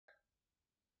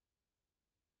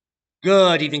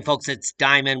Good evening, folks. It's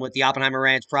Diamond with the Oppenheimer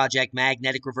Ranch Project,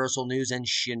 Magnetic Reversal News, and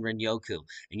Shinrin Yoku.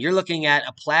 And you're looking at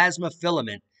a plasma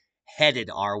filament headed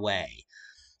our way.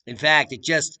 In fact, it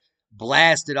just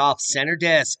blasted off center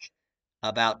disk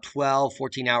about 12,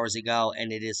 14 hours ago,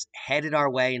 and it is headed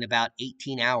our way in about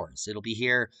 18 hours. It'll be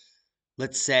here,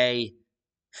 let's say,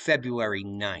 February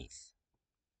 9th.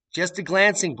 Just a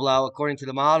glancing blow, according to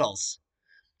the models.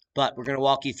 But we're going to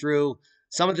walk you through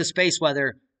some of the space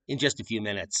weather in just a few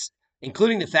minutes,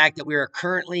 including the fact that we are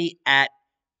currently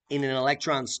in an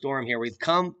electron storm here. We've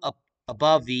come up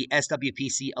above the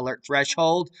SWPC alert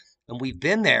threshold, and we've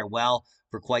been there, well,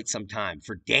 for quite some time,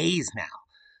 for days now.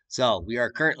 So we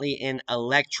are currently in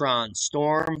electron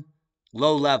storm,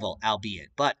 low level, albeit.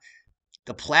 But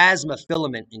the plasma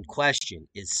filament in question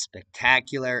is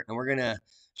spectacular, and we're going to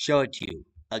show it to you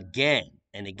again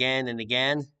and again and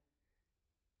again.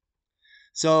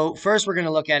 So first, we're going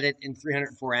to look at it in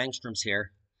 304 angstroms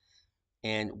here.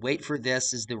 And wait for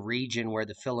this is the region where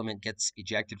the filament gets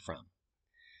ejected from.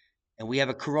 And we have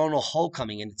a coronal hole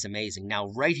coming in. It's amazing.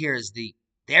 Now, right here is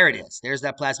there it is. There's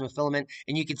that plasma filament.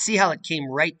 And you can see how it came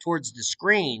right towards the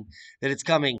screen, that it's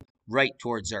coming right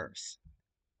towards Earth.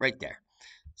 Right there.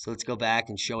 So let's go back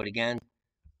and show it again.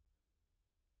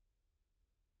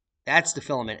 That's the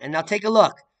filament. And now take a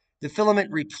look. The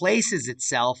filament replaces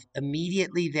itself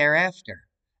immediately thereafter.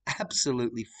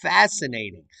 Absolutely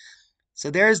fascinating. So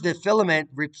there's the filament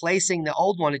replacing the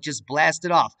old one. It just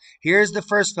blasted off. Here's the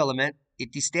first filament.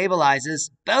 It destabilizes.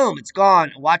 Boom, it's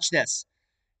gone. Watch this.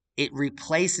 It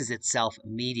replaces itself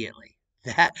immediately.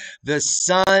 The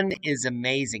sun is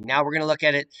amazing. Now we're going to look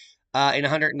at it in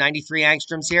 193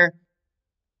 angstroms here.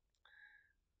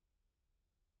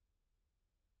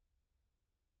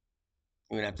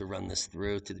 We're going to have to run this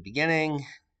through to the beginning.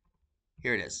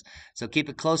 Here it is. So keep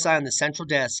a close eye on the central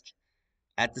disk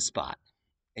at the spot.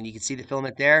 And you can see the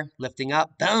filament there lifting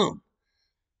up. Boom.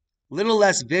 Little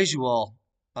less visual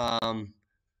in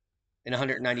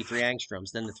 193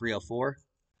 angstroms than the 304.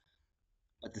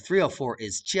 But the 304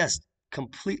 is just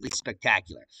completely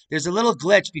spectacular. There's a little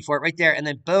glitch before it right there. And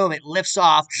then boom, it lifts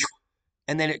off.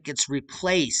 And then it gets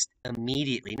replaced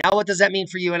immediately. Now, what does that mean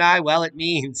for you and I? Well, it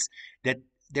means that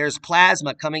there's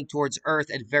plasma coming towards Earth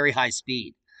at very high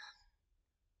speed.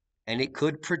 And it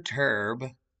could perturb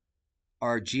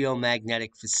our geomagnetic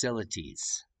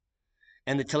facilities.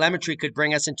 And the telemetry could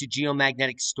bring us into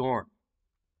geomagnetic storm.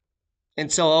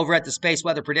 And so over at the Space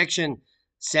Weather Prediction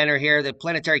Center here, the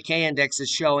planetary K-index is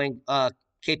showing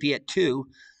KP at 2.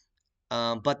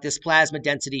 But this plasma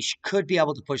density could be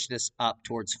able to push this up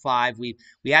towards 5. We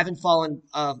haven't fallen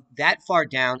that far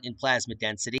down in plasma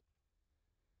density.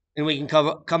 And we can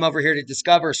come over here to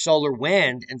discover solar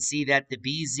wind and see that the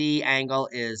BZ angle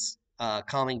is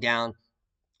calming down.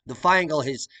 The phi angle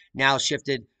has now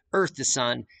shifted Earth to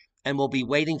Sun, and we'll be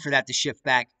waiting for that to shift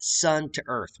back Sun to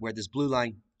Earth, where this blue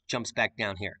line jumps back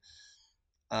down here.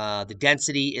 The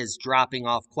density is dropping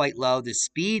off quite low. The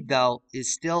speed, though,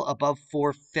 is still above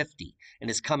 450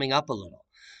 and is coming up a little.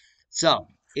 So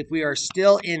if we are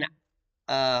still in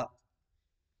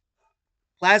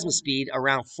plasma speed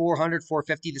around 400,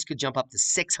 450, this could jump up to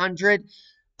 600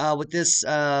 with this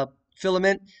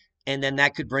filament. And then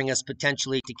that could bring us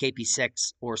potentially to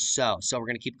KP6 or so. So we're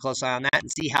going to keep a close eye on that and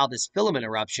see how this filament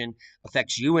eruption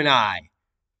affects you and I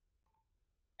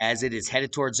as it is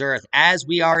headed towards Earth, as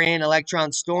we are in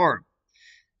electron storm.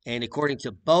 And according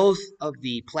to both of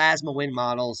the plasma wind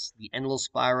models, the Enlil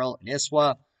spiral and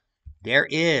ISWA, there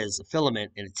is a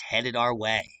filament and it's headed our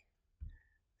way.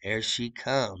 There she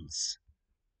comes.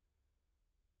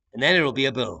 And then it'll be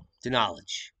a boom to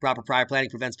knowledge. Proper prior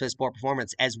planning prevents piss poor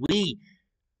performance as we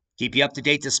keep you up to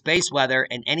date to space weather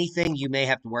and anything you may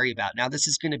have to worry about. Now, this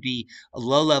is going to be a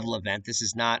low-level event. This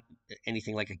is not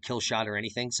anything like a kill shot or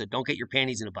anything, so don't get your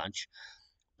panties in a bunch.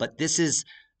 But this is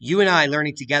you and I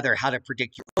learning together how to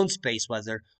predict your own space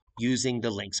weather using the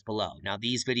links below. Now,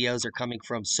 these videos are coming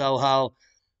from Soho,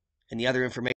 and the other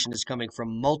information is coming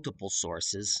from multiple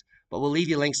sources. But we'll leave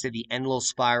you links to the Enlil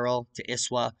spiral, to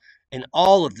ISWA, and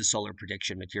all of the solar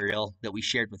prediction material that we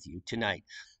shared with you tonight,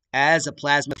 as a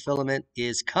plasma filament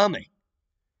is coming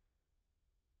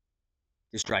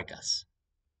to strike us.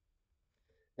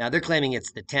 Now, they're claiming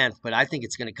it's the 10th, but I think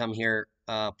it's going to come here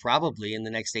probably in the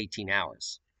next 18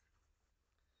 hours.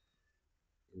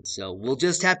 And so we'll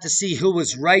just have to see who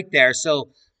was right there.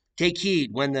 So take heed.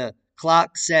 When the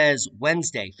clock says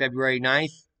Wednesday, February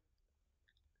 9th,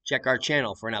 check our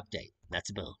channel for an update. That's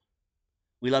a boom.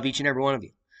 We love each and every one of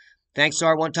you. Thanks to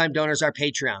our one-time donors, our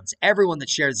Patreons, everyone that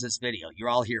shares this video. You're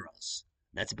all heroes.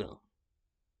 That's a boom.